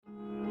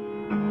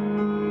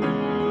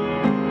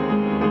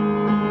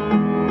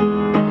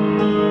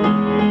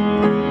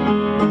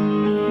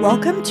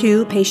Welcome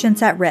to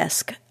Patients at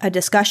Risk, a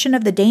discussion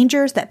of the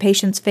dangers that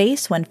patients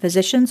face when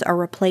physicians are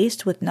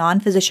replaced with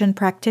non-physician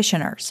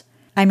practitioners.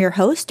 I'm your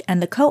host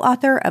and the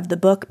co-author of the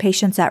book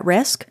Patients at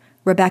Risk,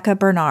 Rebecca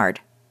Bernard.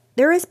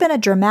 There has been a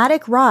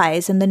dramatic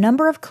rise in the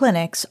number of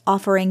clinics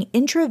offering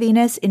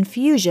intravenous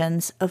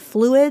infusions of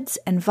fluids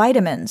and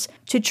vitamins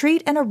to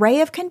treat an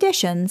array of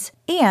conditions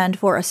and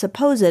for a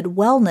supposed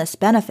wellness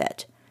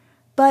benefit.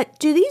 But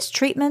do these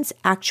treatments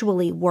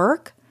actually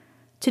work?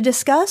 To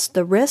discuss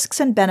the risks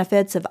and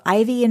benefits of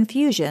IV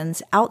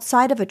infusions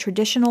outside of a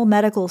traditional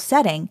medical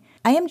setting,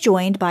 I am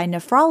joined by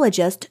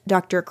nephrologist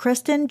Dr.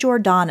 Kristen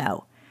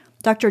Giordano.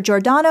 Dr.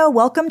 Giordano,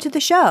 welcome to the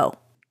show.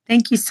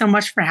 Thank you so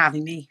much for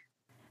having me.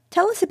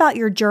 Tell us about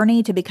your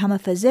journey to become a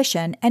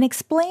physician and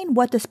explain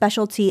what the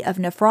specialty of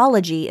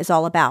nephrology is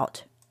all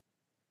about.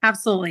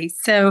 Absolutely.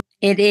 So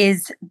it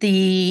is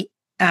the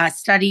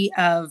study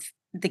of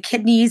the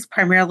kidneys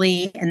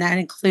primarily, and that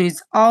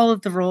includes all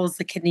of the roles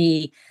the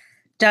kidney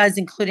does,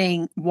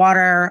 including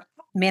water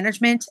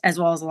management as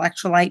well as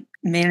electrolyte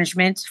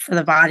management for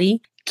the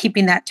body,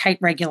 keeping that tight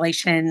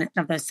regulation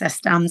of those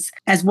systems,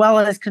 as well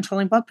as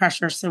controlling blood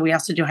pressure. So we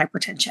also do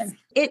hypertension.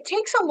 It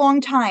takes a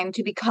long time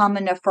to become a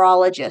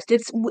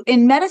nephrologist.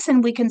 In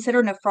medicine, we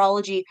consider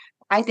nephrology,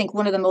 I think,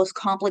 one of the most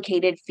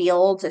complicated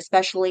fields,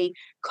 especially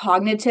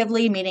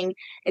cognitively, meaning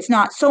it's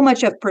not so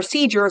much of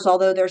procedures,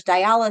 although there's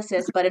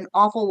dialysis, but an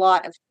awful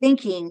lot of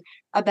thinking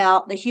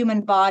about the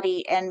human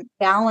body and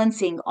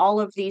balancing all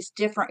of these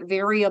different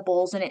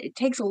variables. And it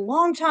takes a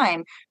long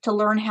time to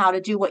learn how to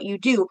do what you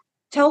do.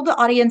 Tell the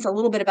audience a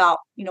little bit about,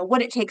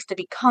 what it takes to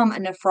become a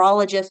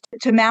nephrologist,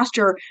 to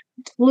master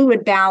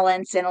fluid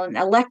balance and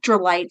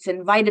electrolytes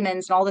and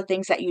vitamins and all the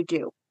things that you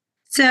do.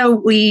 So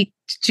we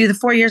do the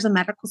 4 years of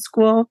medical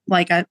school,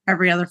 like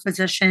every other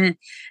physician.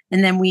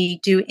 And then we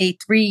do a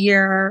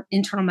 3-year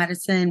internal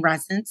medicine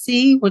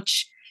residency,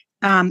 which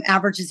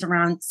averages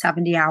around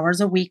 70 hours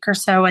a week or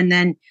so. And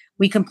then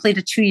we complete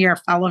a 2-year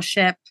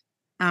fellowship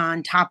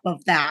on top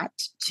of that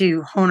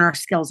to hone our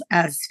skills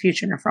as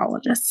future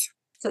nephrologists.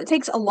 So it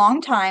takes a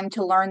long time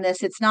to learn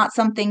this. It's not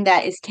something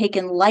that is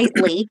taken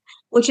lightly,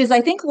 which is,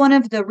 I think, one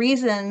of the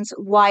reasons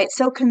why it's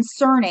so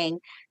concerning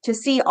to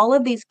see all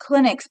of these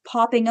clinics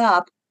popping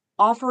up,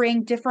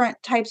 offering different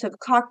types of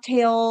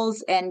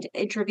cocktails and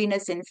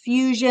intravenous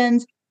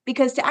infusions,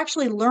 because to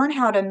actually learn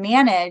how to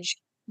manage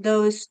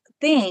those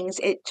things,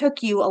 it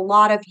took you a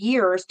lot of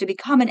years to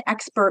become an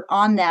expert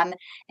on them.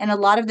 And a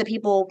lot of the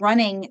people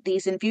running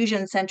these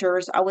infusion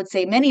centers, I would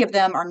say many of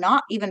them are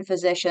not even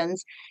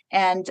physicians.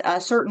 And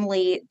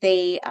certainly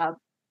they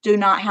do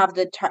not have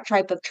the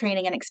type of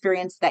training and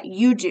experience that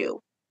you do.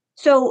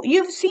 So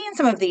you've seen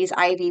some of these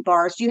IV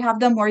bars. Do you have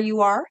them where you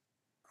are?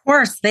 Of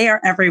course, they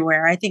are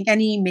everywhere. I think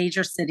any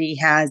major city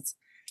has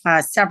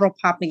several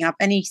popping up.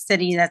 Any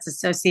city that's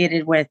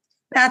associated with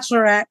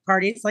bachelorette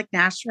parties like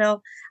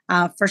Nashville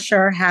for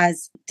sure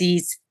has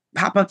these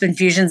pop-up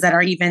infusions that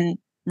are even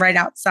right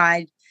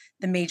outside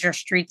the major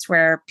streets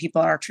where people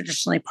are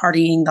traditionally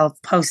partying. They'll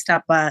post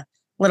up a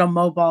little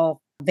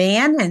mobile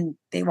van and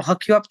they will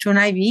hook you up to an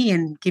IV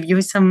and give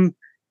you some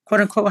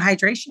quote unquote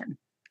hydration.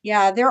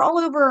 Yeah, they're all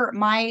over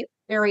my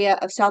area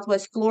of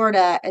Southwest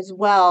Florida as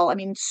well. I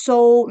mean,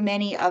 so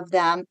many of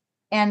them.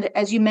 And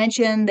as you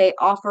mentioned, they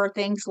offer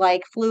things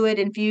like fluid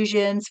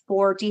infusions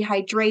for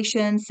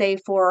dehydration, say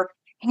for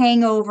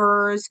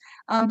hangovers,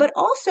 but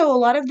also a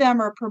lot of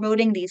them are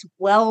promoting these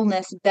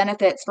wellness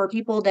benefits for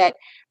people that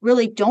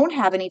really don't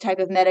have any type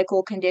of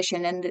medical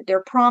condition. And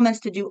they're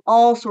promised to do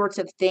all sorts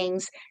of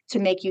things to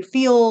make you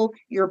feel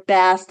your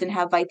best and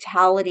have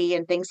vitality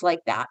and things like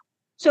that.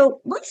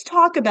 So let's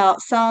talk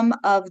about some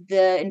of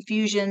the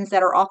infusions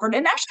that are offered.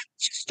 And actually,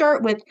 let's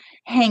start with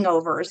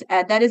hangovers.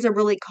 That is a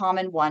really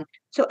common one.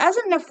 So as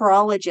a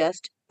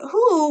nephrologist,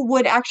 who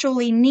would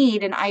actually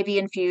need an IV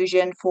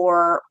infusion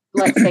for,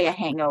 let's say, a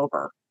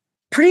hangover?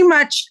 Pretty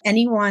much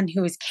anyone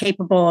who is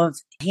capable of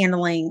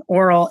handling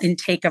oral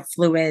intake of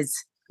fluids,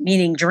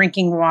 meaning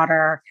drinking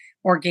water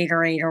or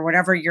Gatorade or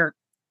whatever your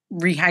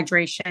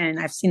rehydration.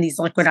 I've seen these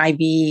liquid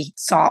IV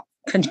salt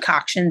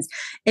concoctions.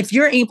 If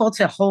you're able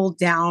to hold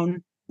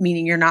down,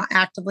 meaning you're not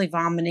actively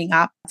vomiting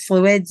up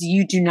fluids,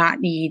 you do not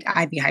need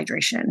IV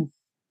hydration.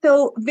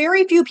 So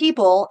very few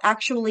people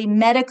actually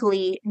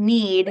medically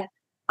need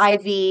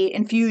IV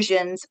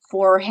infusions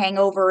for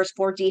hangovers,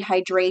 for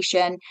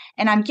dehydration.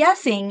 And I'm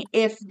guessing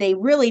if they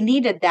really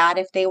needed that,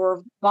 if they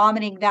were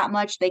vomiting that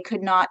much, they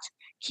could not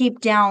keep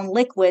down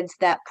liquids,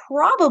 that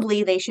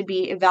probably they should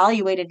be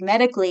evaluated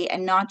medically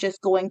and not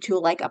just going to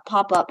like a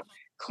pop-up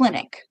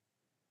clinic.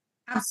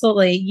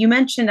 Absolutely. You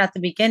mentioned at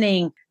the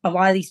beginning, a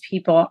lot of these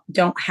people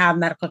don't have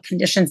medical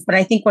conditions, but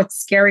I think what's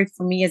scary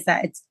for me is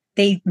that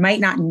they might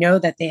not know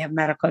that they have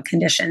medical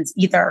conditions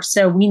either.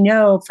 So we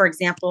know, for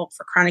example,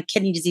 for chronic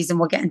kidney disease, and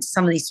we'll get into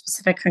some of these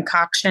specific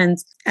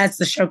concoctions as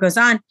the show goes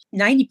on,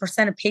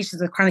 90% of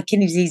patients with chronic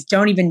kidney disease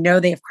don't even know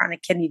they have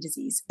chronic kidney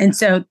disease. And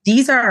so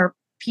these are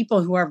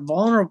people who are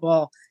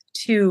vulnerable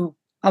to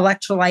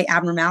electrolyte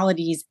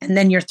abnormalities. And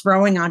then you're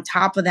throwing on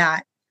top of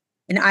that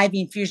an IV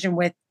infusion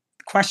with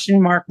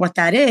question mark what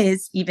that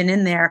is, even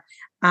in there.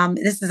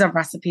 this is a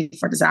recipe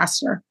for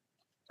disaster.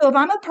 So if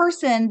I'm a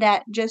person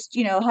that just,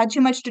 had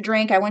too much to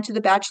drink, I went to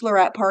the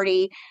bachelorette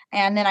party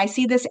and then I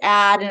see this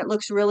ad and it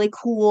looks really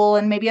cool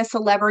and maybe a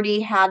celebrity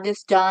had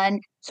this done.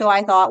 So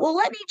I thought, well,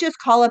 let me just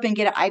call up and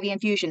get an IV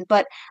infusion.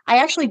 But I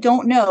actually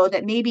don't know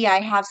that maybe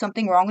I have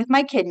something wrong with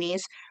my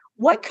kidneys.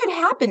 What could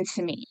happen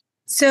to me?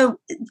 So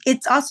it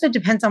also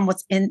depends on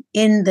what's in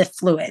the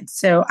fluid.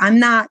 So I'm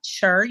not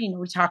sure.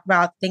 We talk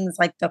about things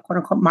like the quote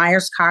unquote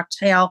Myers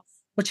cocktail,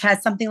 which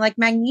has something like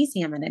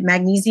magnesium in it.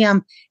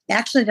 Magnesium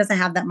actually doesn't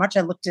have that much.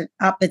 I looked it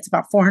up. It's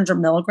about 400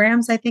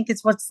 milligrams, I think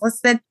is what's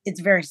listed. It's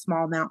a very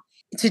small amount.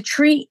 To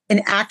treat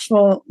an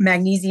actual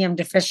magnesium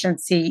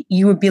deficiency,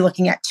 you would be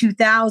looking at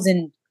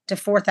 2,000 to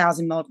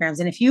 4,000 milligrams.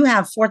 And if you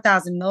have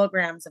 4,000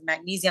 milligrams of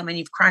magnesium and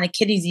you've chronic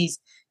kidney disease,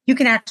 you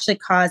can actually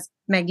cause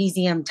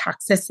magnesium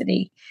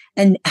toxicity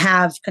and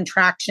have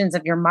contractions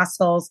of your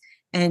muscles.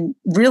 And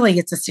really,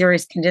 it's a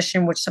serious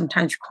condition, which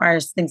sometimes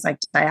requires things like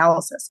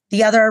dialysis.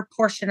 The other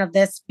portion of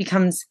this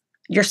becomes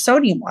your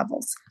sodium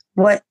levels.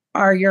 What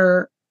are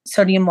your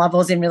sodium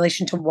levels in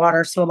relation to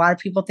water? So a lot of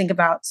people think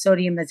about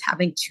sodium as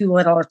having too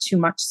little or too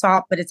much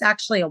salt, but it's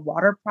actually a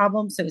water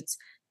problem. So it's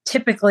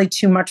typically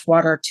too much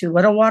water, too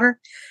little water.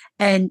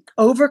 And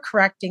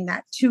overcorrecting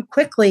that too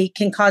quickly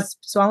can cause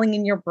swelling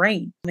in your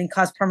brain and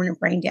cause permanent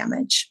brain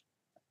damage.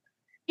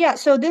 Yeah,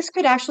 so this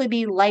could actually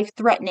be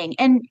life-threatening.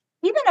 And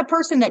even a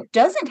person that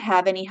doesn't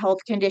have any health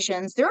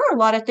conditions, there are a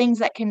lot of things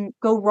that can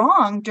go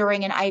wrong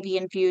during an IV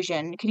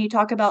infusion. Can you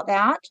talk about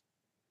that?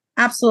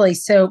 Absolutely.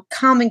 So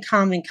common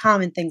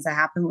things that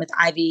happen with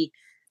IV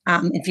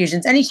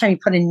infusions. Anytime you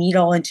put a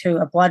needle into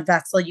a blood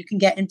vessel, you can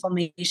get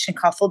inflammation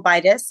called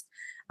phlebitis.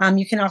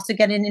 You can also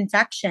get an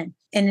infection,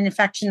 and an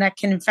infection that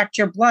can infect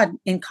your blood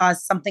and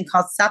cause something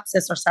called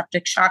sepsis or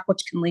septic shock,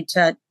 which can lead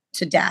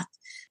to death.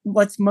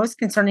 What's most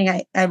concerning,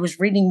 I was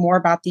reading more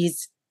about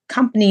these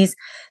companies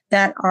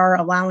that are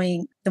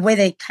allowing, the way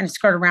they kind of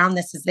skirt around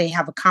this is they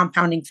have a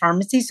compounding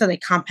pharmacy. So they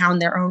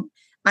compound their own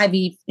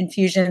IV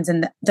infusions,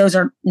 and those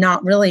are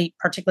not really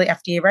particularly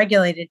FDA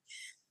regulated.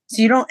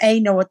 So you don't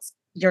know what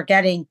you're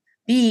getting.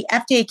 B,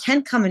 FDA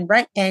can come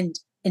and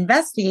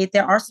investigate.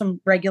 There are some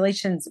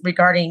regulations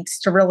regarding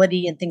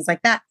sterility and things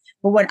like that.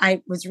 But what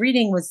I was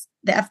reading was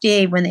the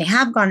FDA, when they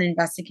have gone and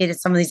investigated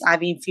some of these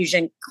IV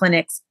infusion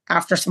clinics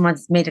after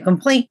someone's made a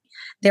complaint,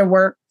 there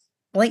were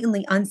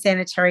blatantly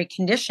unsanitary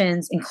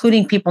conditions,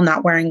 including people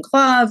not wearing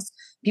gloves,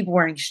 people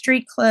wearing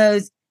street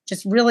clothes,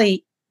 just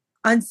really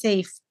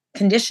unsafe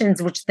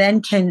conditions, which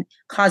then can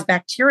cause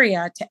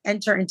bacteria to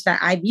enter into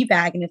that IV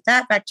bag. And if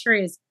that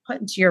bacteria is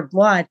put into your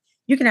blood,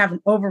 you can have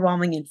an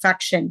overwhelming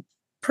infection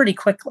pretty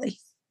quickly.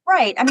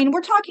 Right. I mean,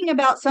 we're talking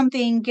about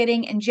something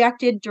getting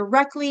injected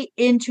directly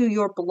into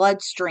your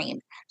bloodstream.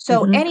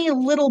 So Mm-hmm. any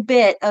little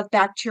bit of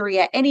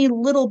bacteria, any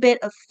little bit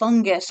of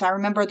fungus. I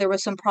remember there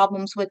was some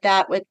problems with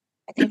that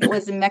I think it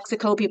was in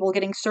Mexico, people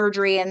getting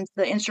surgery and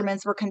the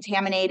instruments were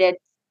contaminated.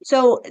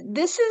 So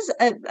this is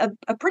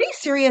a pretty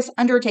serious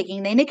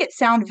undertaking. They make it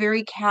sound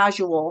very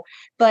casual,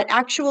 but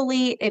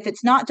actually, if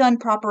it's not done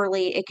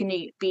properly, it can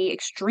be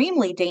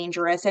extremely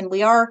dangerous. And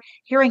we are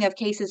hearing of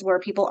cases where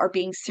people are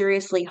being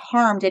seriously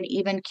harmed and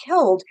even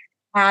killed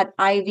at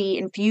IV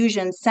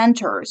infusion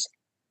centers.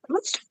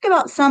 Let's talk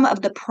about some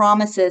of the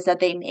promises that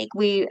they make.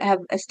 We have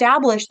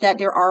established that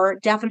there are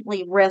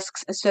definitely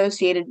risks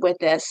associated with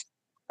this.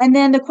 And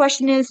then the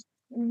question is,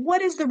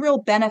 what is the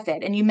real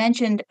benefit? And you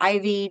mentioned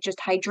IV, just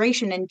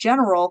hydration in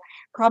general,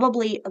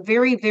 probably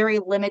very, very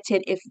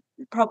limited, if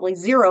probably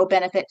zero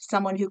benefit to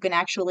someone who can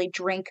actually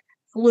drink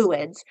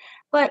fluids.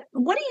 But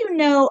what do you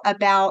know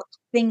about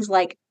things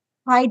like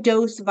high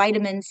dose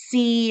vitamin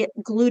C,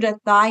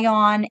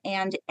 glutathione,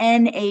 and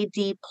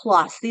NAD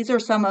plus? These are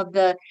some of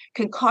the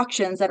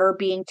concoctions that are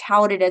being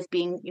touted as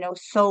being,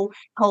 so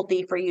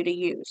healthy for you to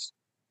use.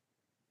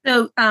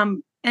 So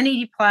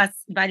NAD plus,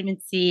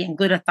 vitamin C, and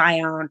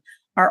glutathione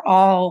are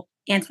all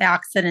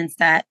antioxidants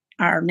that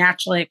are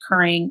naturally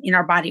occurring in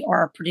our body or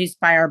are produced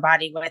by our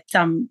body with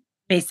some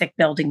basic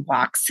building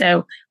blocks.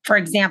 So, for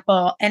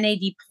example,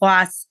 NAD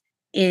plus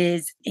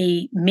is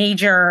a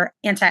major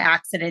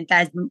antioxidant that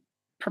has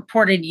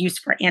purported use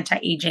for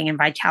anti-aging and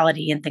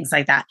vitality and things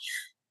like that.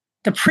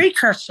 The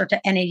precursor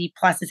to NAD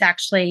plus is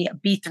actually a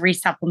B3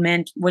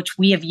 supplement, which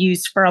we have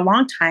used for a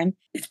long time.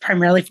 It's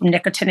primarily from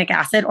nicotinic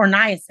acid or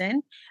niacin.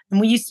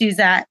 And we used to use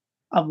that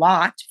a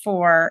lot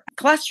for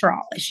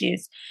cholesterol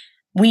issues.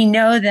 We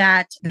know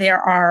that there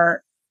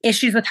are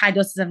issues with high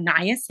doses of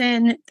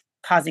niacin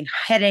causing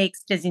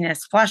headaches,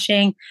 dizziness,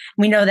 flushing.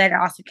 We know that it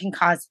also can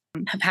cause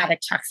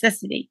hepatic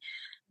toxicity.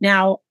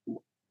 Now,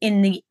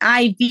 in the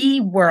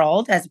IV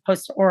world, as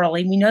opposed to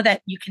orally, we know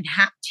that you can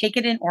take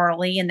it in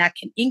orally, and that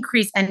can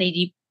increase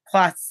NAD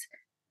plus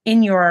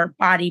in your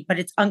body, but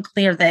it's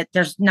unclear that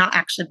there's not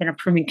actually been a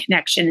proven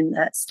connection in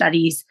the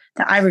studies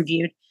that I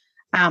reviewed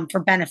for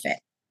benefit.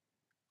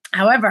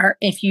 However,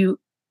 if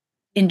you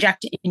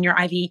inject it in your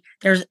IV,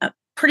 there's a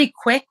pretty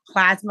quick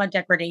plasma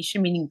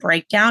degradation, meaning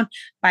breakdown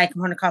by a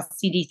component called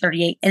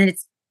CD38. And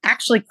it's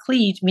actually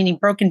cleaved, meaning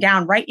broken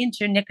down right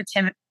into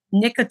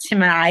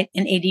nicotinamide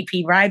and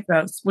ADP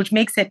ribose, which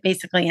makes it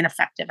basically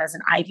ineffective as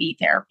an IV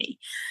therapy.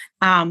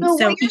 So what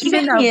So you're even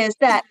saying though, is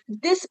that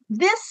this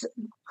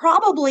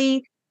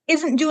probably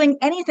isn't doing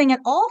anything at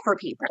all for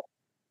people.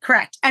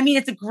 correct. I mean,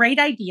 it's a great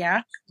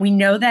idea. We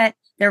know that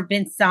there have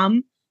been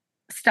some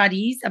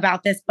studies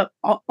about this, but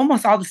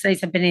almost all the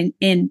studies have been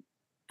in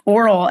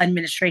oral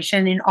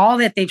administration. And all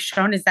that they've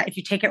shown is that if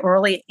you take it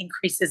orally, it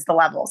increases the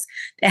levels.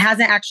 It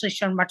hasn't actually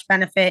shown much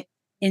benefit.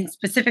 In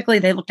specifically,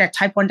 they looked at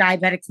type 1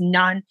 diabetics,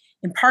 none.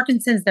 In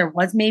Parkinson's, there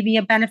was maybe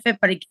a benefit,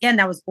 but again,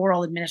 that was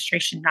oral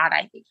administration, not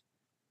IV.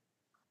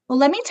 Well,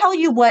 let me tell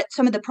you what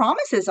some of the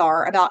promises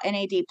are about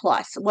NAD+.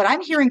 What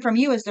I'm hearing from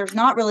you is there's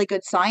not really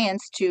good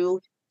science to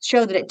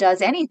show that it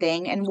does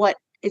anything. And what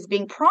is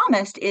being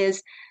promised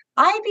is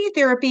IV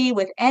therapy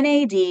with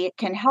NAD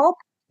can help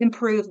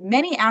improve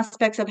many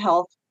aspects of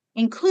health,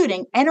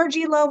 including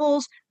energy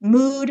levels,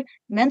 mood,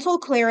 mental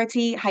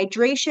clarity,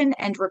 hydration,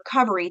 and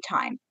recovery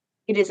time.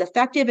 It is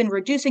effective in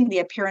reducing the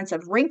appearance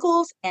of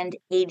wrinkles and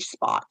age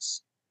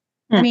spots.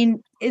 I Hmm.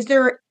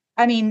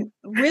 mean,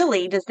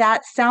 really, does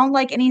that sound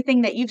like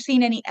anything that you've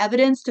seen any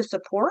evidence to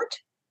support?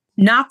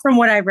 Not from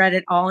what I read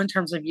at all in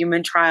terms of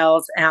human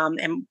trials,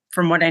 and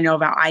from what I know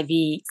about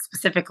IV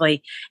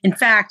specifically. In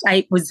fact,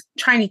 I was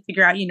trying to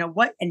figure out,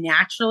 what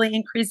naturally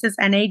increases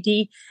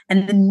NAD.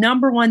 And the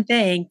number one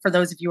thing for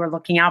those of you who are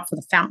looking out for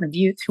the fountain of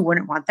youth who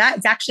wouldn't want that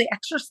is actually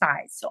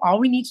exercise. So all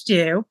we need to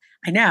do,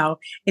 I know,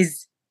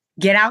 is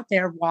get out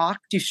there, walk,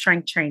 do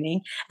strength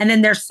training. And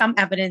then there's some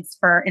evidence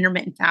for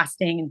intermittent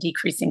fasting and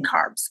decreasing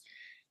carbs.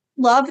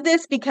 Love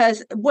this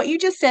because what you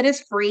just said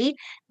is free.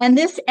 And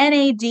this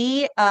NAD,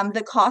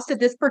 the cost of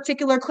this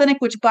particular clinic,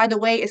 which by the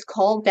way is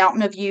called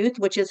Fountain of Youth,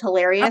 which is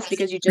hilarious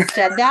because you just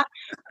said that.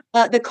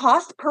 The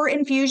cost per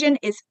infusion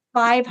is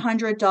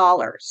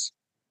 $500.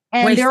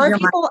 And there Wasting are your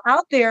money. people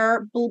out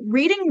there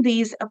reading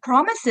these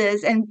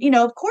promises. And,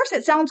 of course,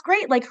 it sounds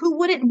great. Like, who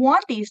wouldn't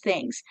want these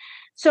things?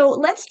 So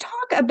let's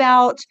talk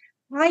about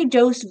high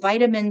dose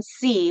vitamin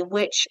C,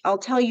 which I'll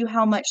tell you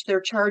how much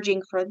they're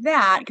charging for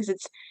that because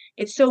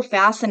it's so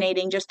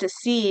fascinating just to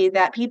see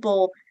that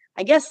people,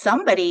 I guess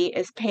somebody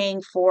is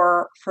paying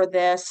for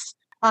this.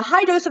 A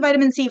high dose of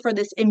vitamin C for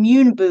this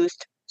immune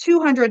boost,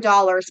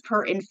 $200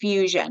 per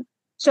infusion.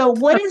 So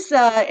what is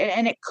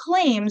and it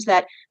claims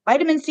that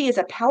vitamin C is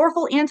a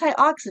powerful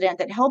antioxidant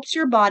that helps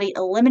your body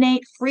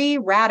eliminate free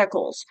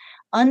radicals,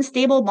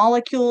 unstable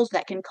molecules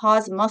that can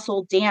cause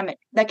muscle damage,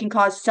 that can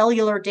cause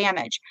cellular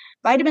damage.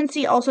 Vitamin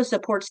C also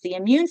supports the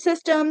immune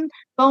system,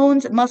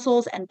 bones,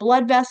 muscles, and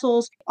blood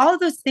vessels. All of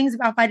those things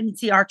about vitamin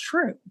C are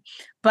true,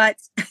 but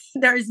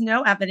there is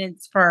no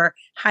evidence for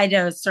high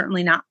dose,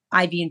 certainly not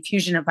IV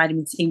infusion of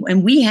vitamin C.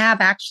 And we have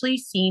actually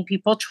seen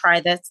people try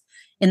this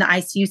in the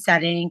ICU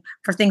setting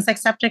for things like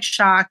septic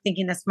shock,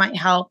 thinking this might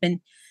help. And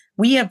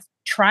we have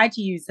tried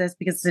to use this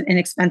because it's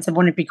inexpensive.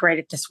 Wouldn't it be great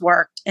if this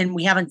worked? And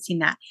we haven't seen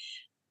that.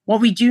 What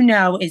we do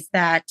know is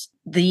that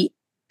the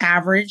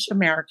average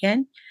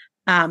American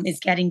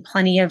is getting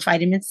plenty of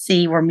vitamin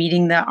C. We're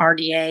meeting the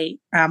RDA,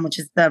 which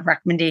is the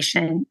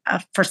recommendation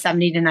for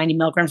 70 to 90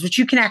 milligrams, which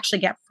you can actually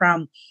get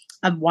from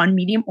one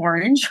medium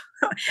orange,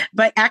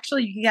 but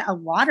actually you can get a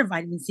lot of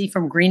vitamin C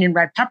from green and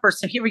red peppers.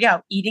 So here we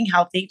go. Eating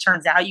healthy.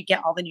 Turns out you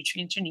get all the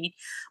nutrients you need.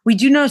 We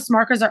do know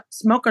smokers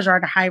are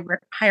at a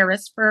higher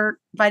risk for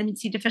vitamin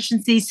C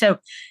deficiency. So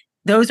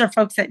those are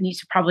folks that need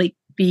to probably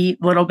be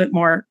a little bit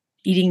more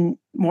eating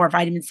more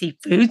vitamin C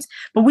foods,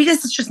 but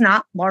it's just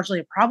not largely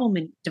a problem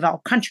in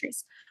developed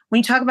countries. When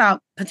you talk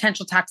about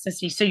potential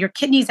toxicity, so your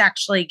kidneys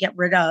actually get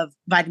rid of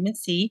vitamin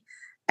C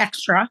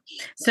extra.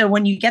 So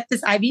when you get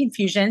this IV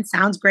infusion,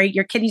 sounds great.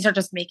 Your kidneys are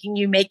just making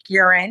you make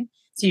urine.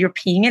 So you're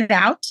peeing it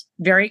out,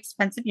 very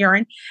expensive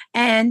urine,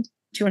 and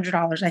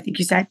 $200, I think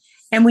you said.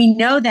 And we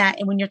know that,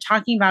 and when you're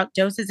talking about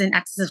doses in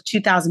excess of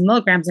 2,000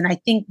 milligrams, and I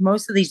think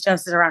most of these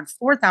doses are around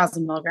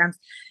 4,000 milligrams,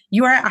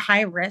 you are at a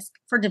high risk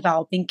for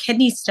developing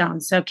kidney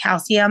stones. So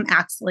calcium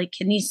oxalate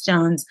kidney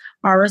stones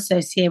are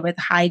associated with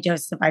high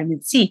doses of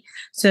vitamin C.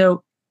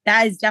 So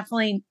that is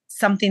definitely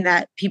something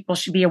that people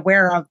should be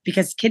aware of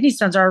because kidney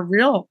stones are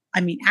real,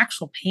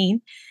 actual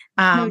pain,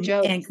 No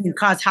joke. and can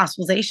cause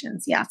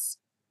hospitalizations. Yes.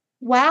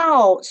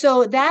 Wow.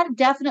 So that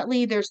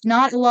definitely, there's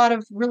not a lot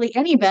of really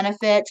any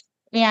benefit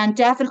and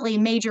definitely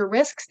major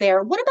risks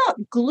there. What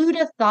about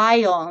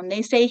glutathione?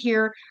 They say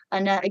here,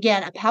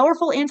 again, a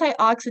powerful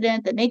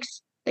antioxidant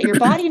that your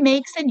body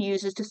makes and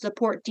uses to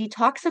support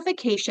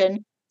detoxification,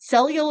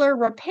 cellular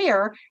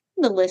repair,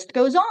 and the list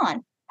goes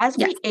on. As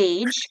Yes. we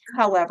age,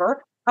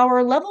 however,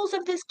 our levels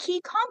of this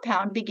key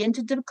compound begin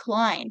to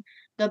decline.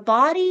 The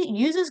body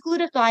uses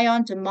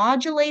glutathione to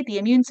modulate the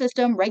immune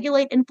system,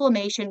 regulate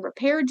inflammation,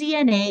 repair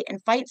DNA, and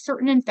fight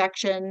certain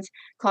infections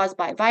caused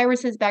by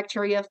viruses,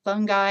 bacteria,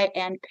 fungi,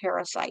 and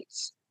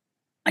parasites.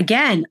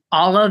 Again,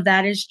 all of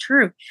that is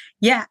true.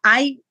 Yeah,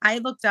 I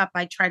looked up,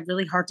 I tried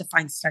really hard to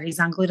find studies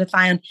on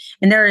glutathione,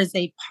 and there is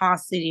a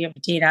paucity of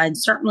data and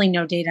certainly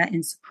no data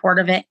in support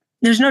of it.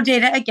 There's no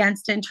data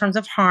against it in terms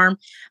of harm,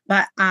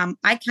 but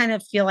I kind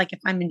of feel like if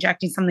I'm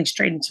injecting something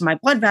straight into my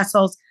blood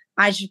vessels,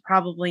 I should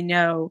probably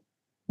know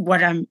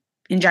what I'm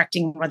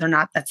injecting, whether or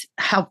not that's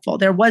helpful.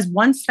 There was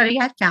one study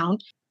I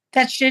found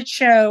that should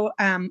show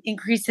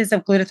increases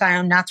of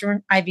glutathione, not through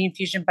an IV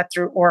infusion, but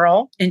through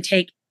oral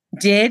intake,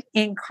 did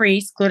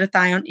increase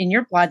glutathione in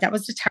your blood. That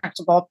was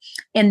detectable.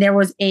 And there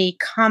was a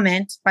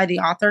comment by the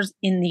authors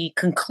in the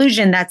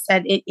conclusion that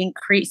said it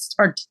increased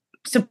or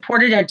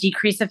supported a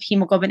decrease of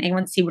hemoglobin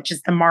A1C, which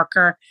is the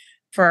marker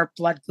for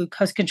blood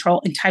glucose control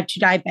in type 2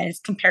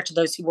 diabetes compared to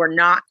those who were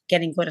not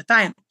getting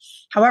glutathione.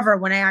 However,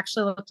 when I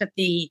actually looked at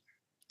the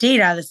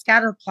data, the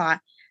scatter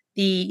plot,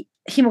 the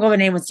hemoglobin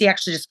A1C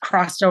actually just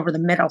crossed over the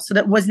middle. So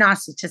that was not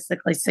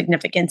statistically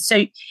significant.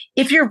 So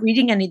if you're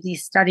reading any of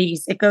these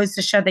studies, it goes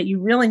to show that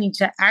you really need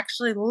to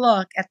actually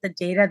look at the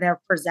data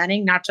they're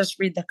presenting, not just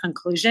read the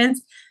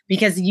conclusions,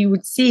 because you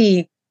would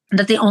see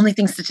that the only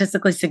thing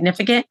statistically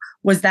significant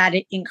was that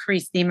it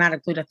increased the amount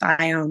of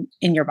glutathione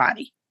in your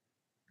body.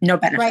 No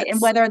benefits. Right.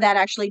 And whether that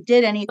actually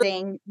did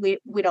anything, we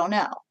don't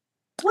know.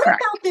 What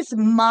Correct. about this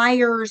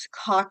Myers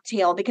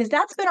cocktail? Because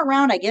that's been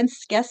around, I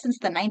guess since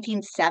the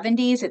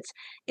 1970s.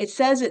 It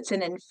says it's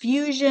an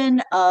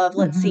infusion of,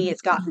 let's see,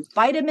 it's got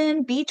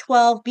vitamin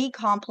B12, B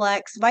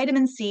complex,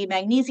 vitamin C,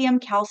 magnesium,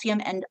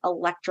 calcium, and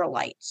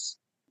electrolytes.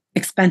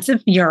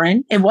 Expensive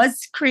urine. It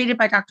was created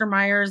by Dr.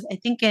 Myers, I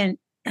think it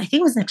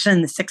was actually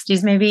in the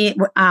 60s, maybe,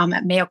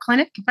 at Mayo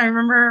Clinic, if I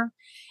remember.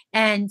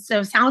 And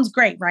so sounds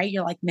great, right?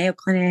 You're like Mayo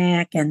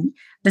Clinic, and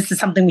this is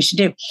something we should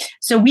do.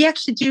 So we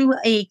actually do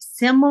a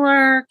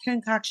similar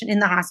concoction in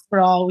the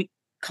hospital. We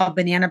call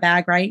banana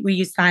bag, right? We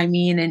use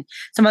thiamine and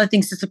some other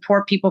things to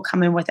support people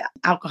coming with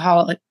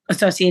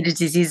alcohol-associated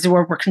diseases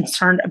where we're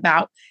concerned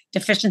about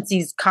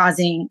deficiencies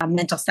causing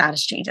mental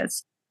status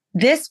changes.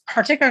 This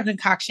particular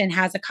concoction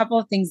has a couple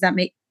of things that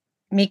make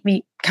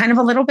me kind of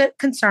a little bit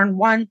concerned.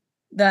 One,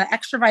 the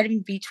extra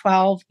vitamin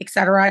B12, et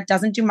cetera,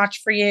 doesn't do much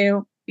for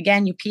you.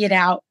 Again, you pee it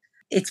out.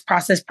 It's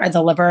processed by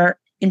the liver.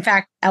 In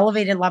fact,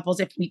 elevated levels,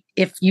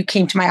 if you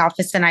came to my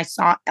office and I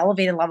saw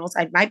elevated levels,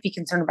 I might be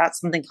concerned about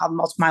something called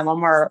multiple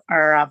myeloma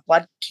or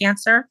blood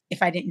cancer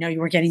if I didn't know you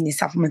were getting these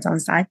supplements on the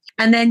side.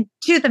 And then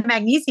two, the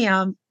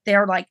magnesium,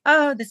 they're like,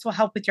 oh, this will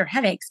help with your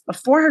headaches. But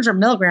 400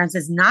 milligrams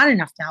is not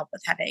enough to help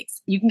with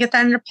headaches. You can get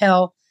that in a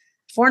pill.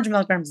 400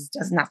 milligrams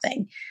does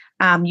nothing.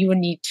 You would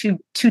need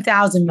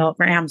 2,000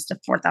 milligrams to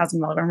 4,000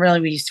 milligrams.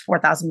 Really, we use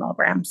 4,000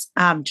 milligrams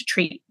to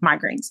treat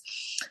migraines.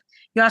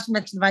 You also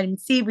mentioned vitamin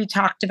C we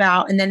talked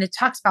about, and then it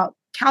talks about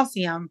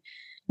calcium.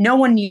 No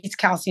one needs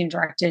calcium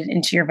directed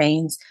into your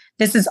veins.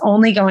 This is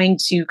only going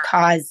to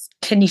cause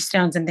kidney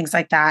stones and things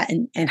like that.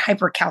 And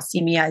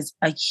hypercalcemia is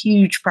a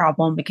huge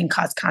problem. It can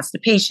cause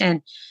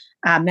constipation,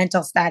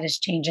 mental status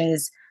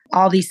changes,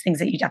 all these things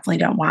that you definitely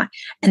don't want.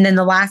 And then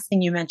the last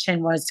thing you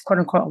mentioned was quote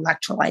unquote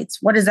electrolytes.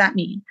 What does that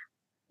mean?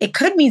 It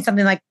could mean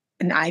something like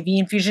an IV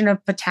infusion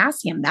of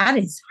potassium. That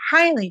is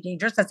highly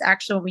dangerous. That's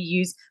actually what we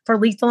use for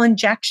lethal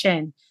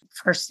injection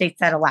for states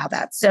that allow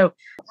that. So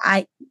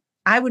I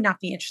would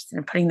not be interested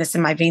in putting this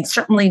in my veins,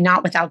 certainly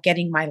not without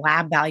getting my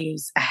lab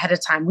values ahead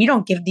of time. We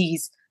don't give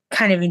these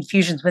kind of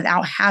infusions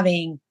without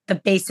having the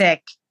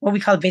basic, what we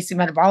call the basic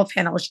metabolic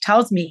panel, which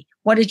tells me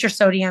what is your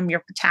sodium,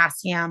 your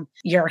potassium,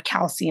 your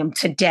calcium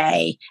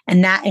today.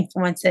 And that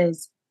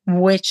influences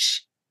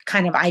which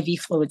kind of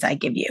IV fluids I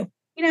give you.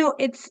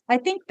 I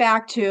think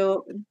back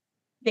to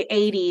the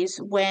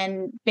 80s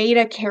when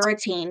beta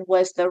carotene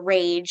was the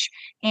rage.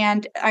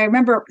 And I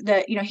remember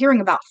hearing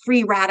about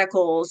free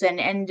radicals and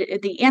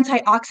the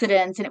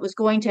antioxidants, and it was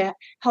going to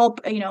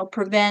help,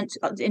 prevent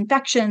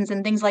infections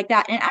and things like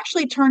that. And it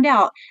actually turned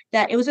out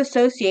that it was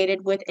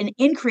associated with an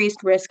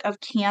increased risk of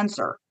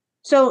cancer.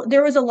 So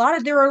there are a lot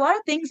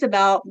of things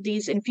about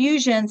these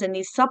infusions and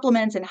these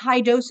supplements and high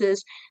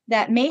doses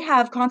that may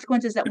have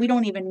consequences that we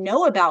don't even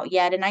know about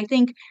yet. And I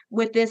think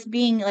with this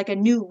being like a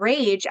new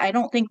rage, I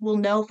don't think we'll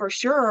know for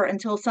sure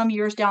until some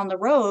years down the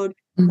road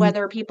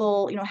whether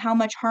people, how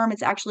much harm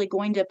it's actually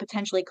going to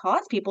potentially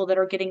cause people that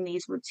are getting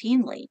these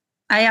routinely.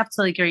 I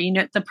absolutely agree.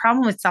 The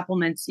problem with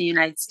supplements in the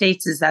United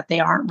States is that they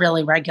aren't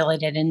really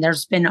regulated. And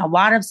there's been a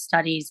lot of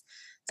studies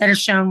that have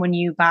shown when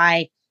you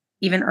buy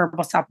even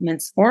herbal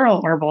supplements,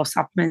 oral herbal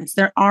supplements,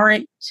 there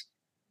aren't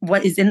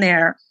what is in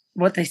there,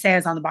 what they say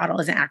is on the bottle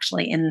isn't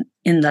actually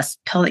in this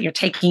pill that you're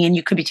taking, and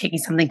you could be taking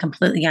something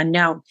completely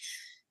unknown.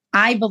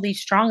 I believe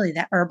strongly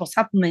that herbal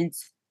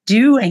supplements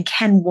do and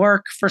can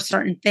work for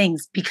certain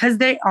things because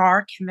they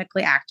are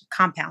chemically active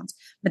compounds.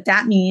 But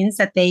that means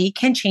that they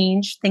can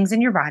change things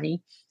in your body.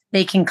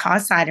 They can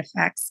cause side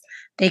effects.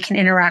 They can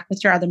interact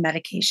with your other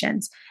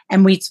medications.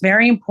 And it's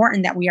very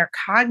important that we are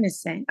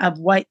cognizant of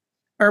what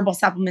herbal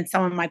supplements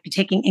someone might be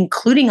taking,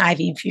 including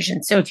IV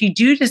infusion. So if you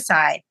do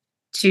decide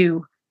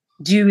to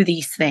do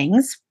these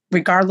things,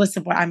 regardless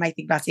of what I might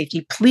think about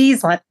safety,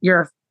 please let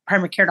your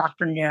primary care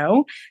doctor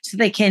know so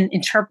they can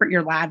interpret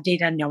your lab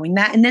data knowing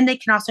that. And then they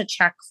can also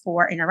check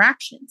for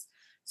interactions.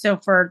 So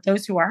for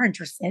those who are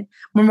interested,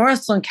 Memorial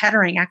Sloan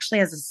Kettering actually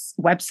has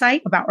a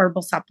website about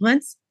herbal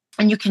supplements,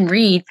 and you can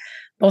read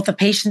both a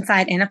patient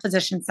side and a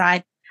physician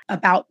side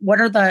about what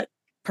are the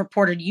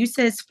purported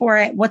uses for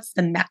it? What's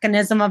the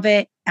mechanism of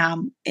it?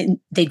 And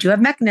they do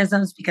have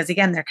mechanisms because,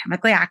 again, they're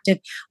chemically active.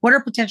 What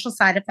are potential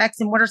side effects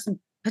and what are some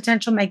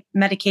potential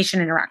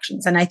medication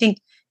interactions? And I think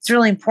it's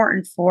really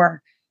important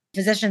for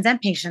physicians and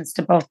patients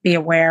to both be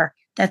aware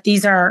that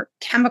these are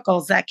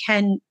chemicals that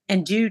can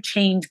and do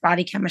change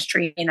body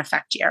chemistry and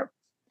affect you.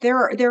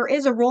 There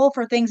is a role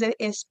for things that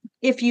is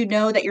if you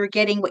know that you're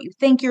getting what you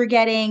think you're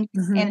getting,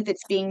 and if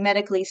it's being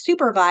medically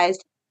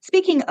supervised.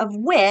 Speaking of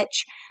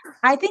which,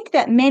 I think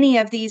that many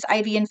of these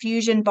IV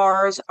infusion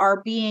bars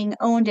are being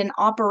owned and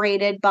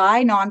operated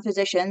by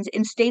non-physicians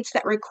in states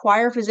that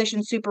require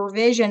physician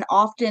supervision.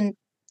 Often,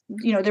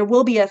 there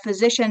will be a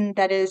physician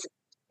that is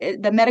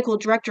the medical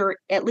director,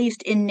 at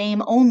least in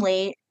name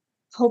only,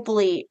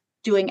 hopefully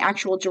doing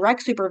actual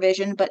direct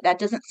supervision, but that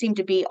doesn't seem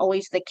to be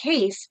always the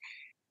case.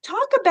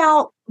 Talk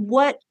about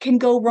what can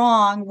go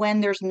wrong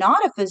when there's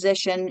not a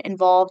physician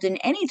involved in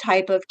any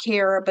type of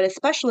care, but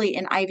especially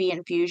in IV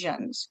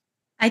infusions.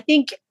 I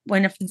think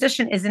when a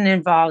physician isn't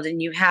involved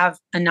and you have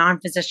a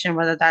non-physician,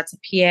 whether that's a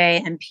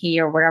PA, MP,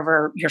 or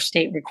whatever your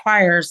state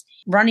requires,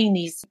 running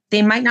these,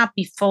 they might not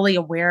be fully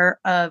aware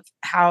of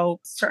how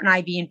certain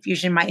IV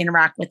infusion might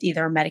interact with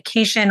either a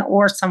medication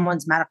or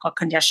someone's medical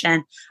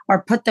condition,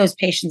 or put those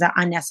patients at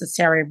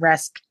unnecessary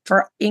risk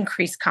for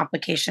increased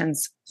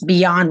complications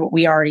beyond what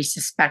we already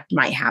suspect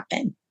might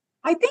happen.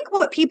 I think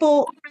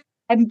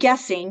I'm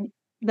guessing,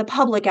 the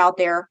public out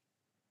there,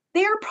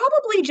 they're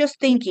probably just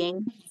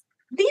thinking,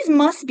 these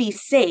must be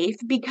safe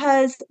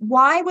because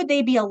why would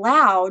they be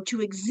allowed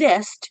to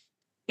exist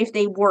if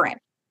they weren't?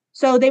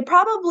 So they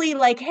probably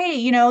like,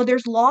 hey,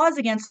 there's laws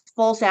against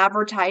false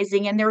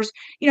advertising, and there's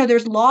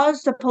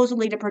laws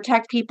supposedly to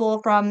protect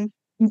people from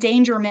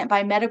endangerment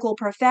by medical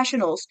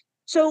professionals.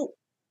 So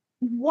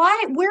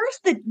where's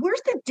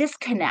the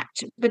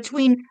disconnect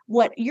between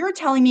what you're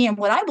telling me and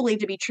what I believe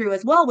to be true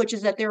as well, which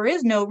is that there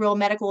is no real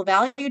medical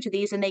value to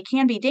these and they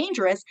can be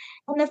dangerous,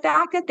 and the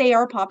fact that they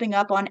are popping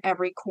up on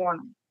every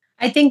corner?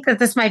 I think that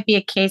this might be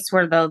a case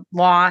where the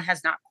law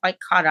has not quite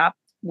caught up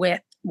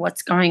with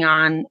what's going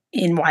on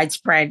in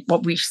widespread,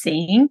 what we're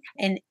seeing.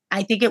 And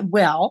I think it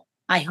will,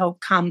 I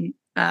hope, come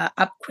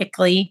up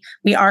quickly.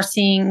 We are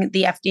seeing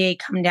the FDA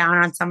come down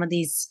on some of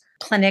these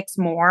clinics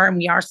more, and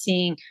we are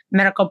seeing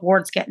medical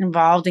boards get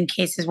involved in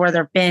cases where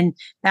there have been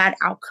bad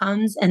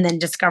outcomes and then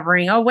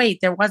discovering, oh, wait,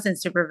 there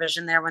wasn't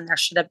supervision there when there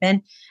should have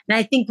been. And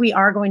I think we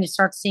are going to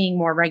start seeing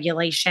more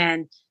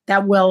regulation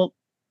that will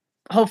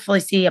hopefully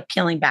see a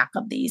peeling back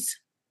of these.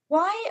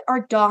 Why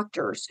are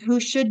doctors who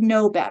should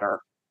know better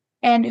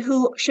and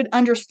who should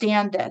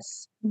understand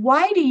this,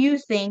 why do you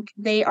think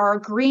they are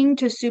agreeing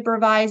to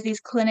supervise these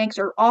clinics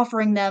or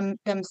offering them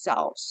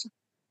themselves?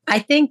 I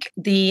think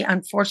the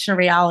unfortunate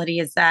reality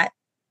is that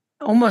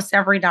almost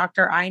every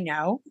doctor I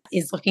know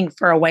is looking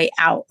for a way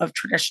out of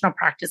traditional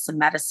practice of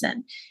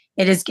medicine.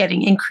 It is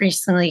getting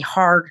increasingly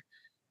hard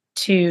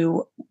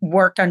to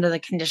work under the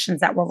conditions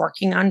that we're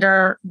working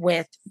under,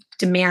 with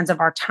demands of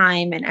our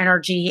time and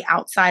energy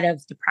outside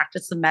of the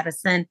practice of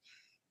medicine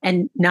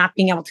and not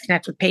being able to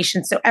connect with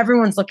patients. So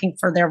everyone's looking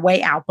for their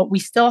way out, but we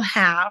still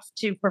have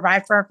to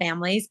provide for our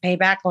families, pay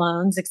back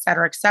loans, et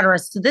cetera, et cetera.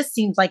 So this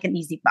seems like an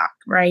easy buck,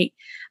 right?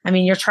 I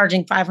mean, you're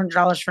charging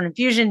 $500 for an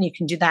infusion. You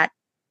can do that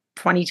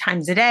 20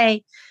 times a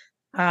day.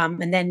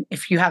 And then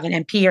if you have an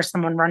MP or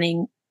someone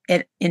running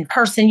it in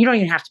person, you don't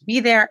even have to be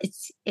there.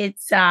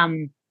 It's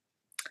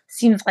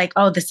seems like,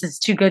 oh, this is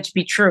too good to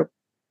be true,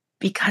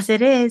 because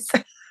it is.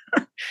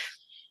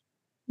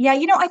 Yeah,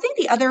 I think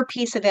the other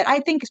piece of it,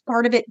 I think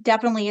part of it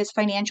definitely is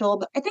financial,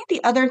 but I think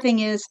the other thing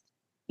is,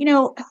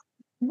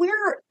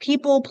 we're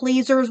people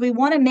pleasers. We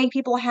want to make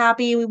people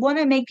happy. We want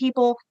to make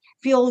people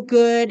feel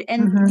good.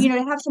 And,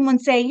 to have someone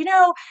say,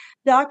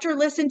 doctor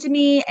listened to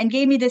me and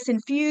gave me this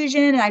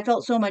infusion and I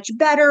felt so much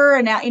better.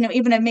 And now,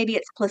 even if maybe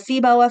it's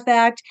placebo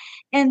effect.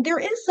 And there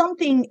is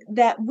something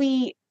that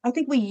I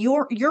think we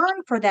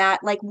yearn for, that,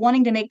 like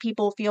wanting to make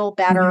people feel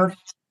better.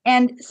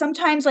 And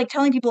sometimes, like,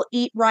 telling people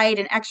eat right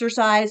and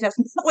exercise, that's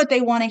not what they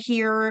want to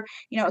hear,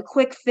 a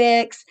quick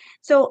fix.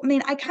 So, I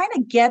mean, I kind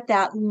of get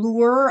that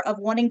lure of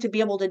wanting to be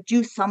able to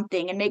do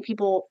something and make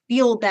people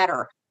feel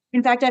better.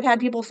 In fact, I've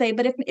had people say,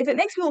 but if it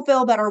makes people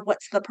feel better,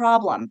 what's the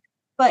problem?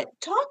 But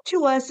talk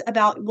to us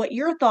about what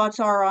your thoughts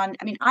are on,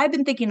 I mean, I've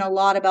been thinking a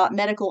lot about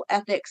medical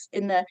ethics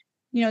in the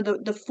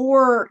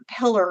four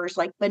pillars,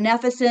 like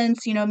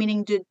beneficence,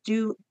 meaning to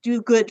do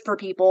good for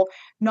people,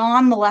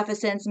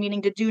 non-maleficence,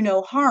 meaning to do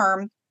no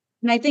harm.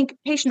 And I think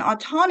patient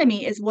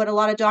autonomy is what a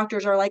lot of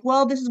doctors are like,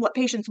 well, this is what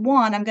patients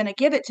want, I'm going to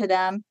give it to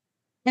them.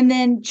 And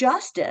then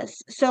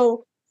justice.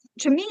 So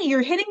to me,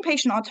 you're hitting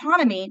patient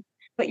autonomy,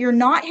 but you're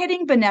not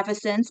hitting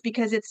beneficence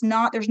because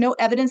there's no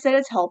evidence that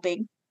it's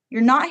helping.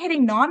 You're not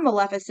hitting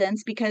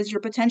non-maleficence because you're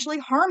potentially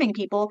harming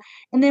people.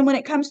 And then when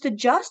it comes to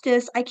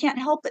justice, I can't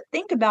help but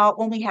think about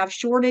when we have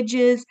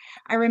shortages.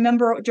 I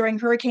remember during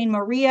Hurricane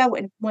Maria,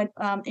 when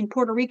in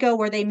Puerto Rico,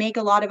 where they make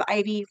a lot of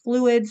IV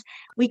fluids,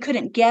 we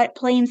couldn't get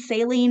plain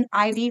saline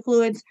IV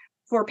fluids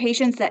for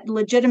patients that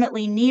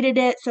legitimately needed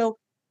it. So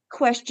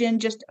question,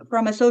 just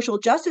from a social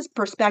justice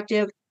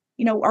perspective,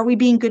 are we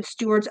being good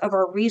stewards of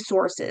our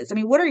resources? I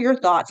mean, what are your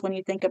thoughts when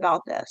you think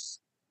about this?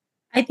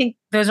 I think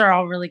those are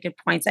all really good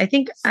points. I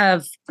think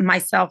of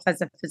myself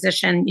as a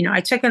physician,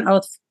 I took an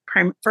oath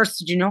first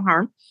to do no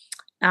harm.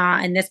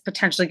 And this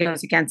potentially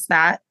goes against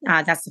that.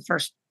 That's the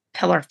first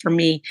pillar for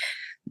me.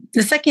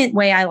 The second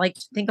way I like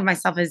to think of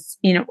myself is,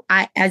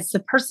 as the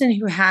person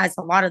who has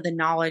a lot of the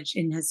knowledge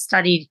and has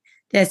studied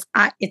this,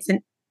 it's an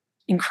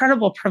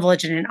incredible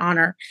privilege and an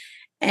honor.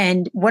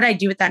 And what I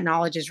do with that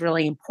knowledge is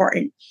really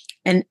important.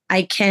 And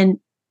I can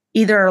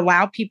either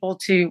allow people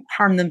to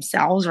harm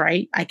themselves,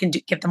 right? I can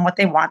give them what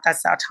they want.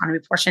 That's the autonomy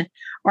portion.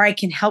 Or I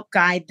can help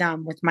guide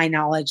them with my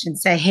knowledge and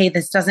say, hey,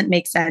 this doesn't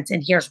make sense.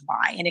 And here's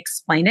why, and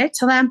explain it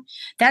to them.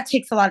 That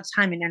takes a lot of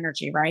time and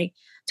energy, right?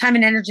 Time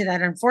and energy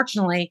that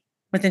unfortunately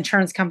with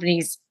insurance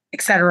companies,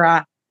 et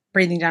cetera,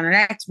 breathing down our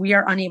necks, we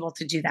are unable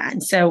to do that.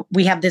 And so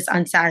we have this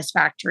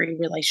unsatisfactory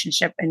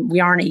relationship and we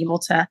aren't able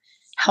to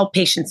help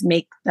patients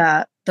make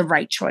the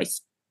right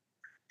choice.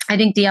 I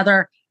think the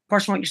other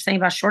portion, what you're saying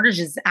about shortages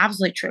is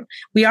absolutely true.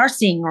 We are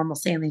seeing normal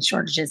saline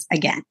shortages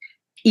again,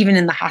 even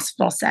in the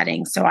hospital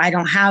setting. So I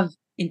don't have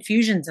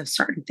infusions of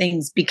certain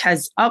things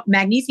because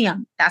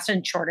magnesium, that's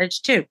in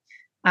shortage too.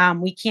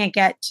 We can't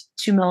get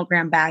 2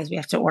 milligram bags. We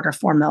have to order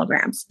 4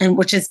 milligrams, and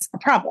which is a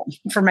problem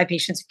for my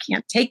patients who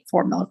can't take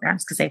 4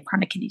 milligrams because they have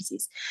chronic kidney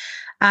disease.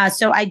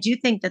 So I do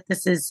think that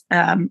this is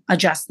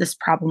address this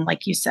problem,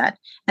 like you said.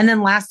 And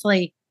then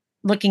lastly,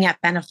 looking at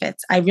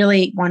benefits, I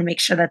really want to make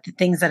sure that the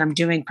things that I'm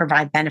doing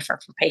provide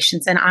benefit for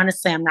patients. And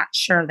honestly, I'm not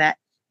sure that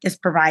this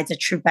provides a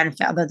true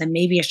benefit other than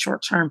maybe a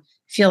short-term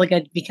feel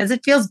good, because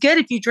it feels good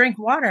if you drink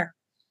water.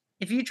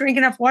 If you drink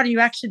enough water, you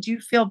actually do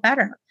feel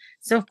better.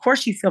 So of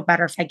course you feel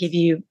better if I give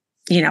you,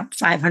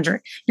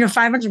 500,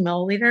 500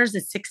 milliliters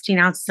is 16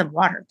 ounces of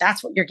water.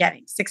 That's what you're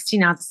getting,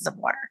 16 ounces of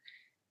water,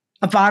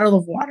 a bottle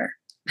of water.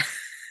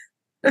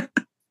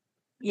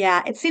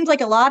 Yeah, it seems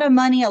like a lot of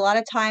money, a lot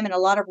of time, and a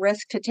lot of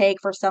risk to take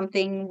for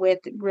something with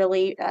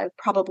really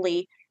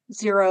probably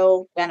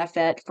zero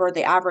benefit for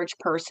the average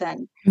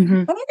person. Mm-hmm.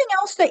 Anything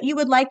else that you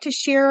would like to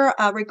share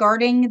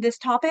regarding this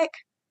topic?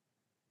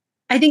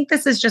 I think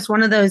this is just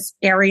one of those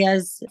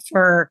areas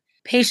for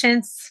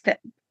patients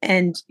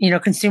and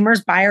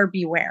consumers, buyer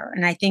beware.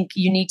 And I think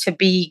you need to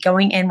be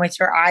going in with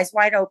your eyes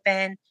wide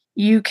open.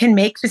 You can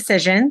make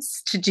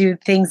decisions to do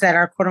things that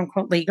are quote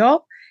unquote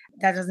legal.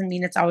 That doesn't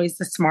mean it's always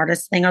the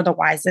smartest thing or the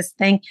wisest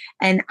thing.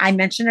 And I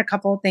mentioned a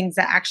couple of things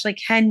that actually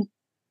can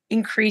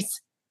increase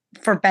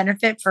for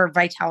benefit for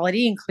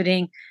vitality,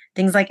 including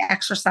things like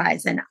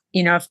exercise. And,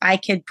 if I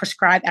could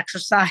prescribe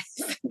exercise,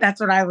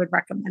 that's what I would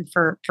recommend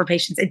for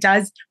patients. It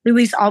does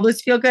release all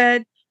those feel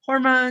good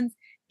hormones.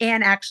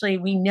 And actually,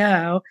 we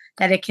know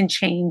that it can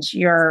change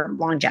your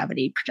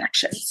longevity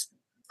projections.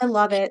 I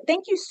love it.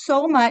 Thank you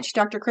so much,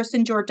 Dr.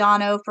 Kristen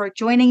Giordano, for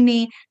joining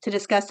me to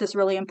discuss this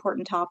really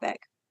important topic.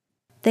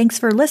 Thanks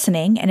for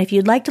listening, and if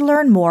you'd like to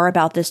learn more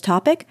about this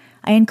topic,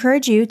 I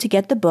encourage you to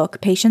get the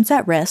book Patients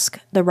at Risk,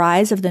 The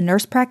Rise of the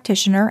Nurse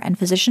Practitioner and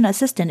Physician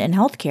Assistant in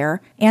Healthcare,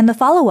 and the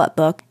follow-up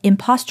book,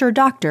 Imposter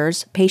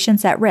Doctors,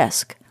 Patients at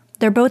Risk.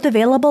 They're both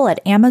available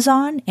at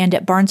Amazon and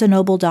at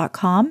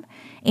barnesandnoble.com,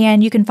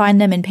 and you can find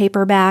them in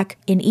paperback,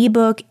 in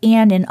ebook,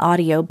 and in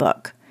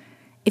audiobook.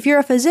 If you're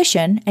a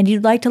physician and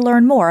you'd like to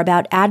learn more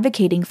about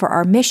advocating for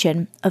our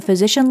mission of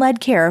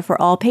physician-led care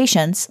for all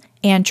patients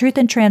and truth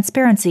and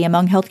transparency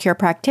among healthcare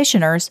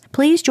practitioners,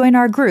 please join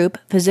our group,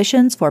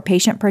 Physicians for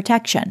Patient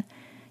Protection.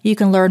 You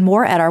can learn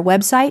more at our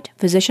website,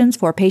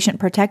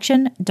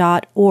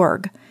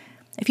 physiciansforpatientprotection.org.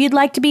 If you'd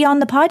like to be on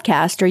the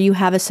podcast or you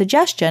have a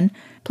suggestion,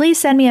 please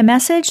send me a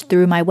message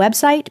through my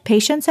website,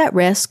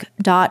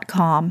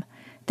 patientsAtRisk.com.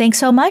 Thanks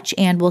so much,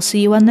 and we'll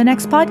see you on the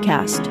next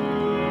podcast.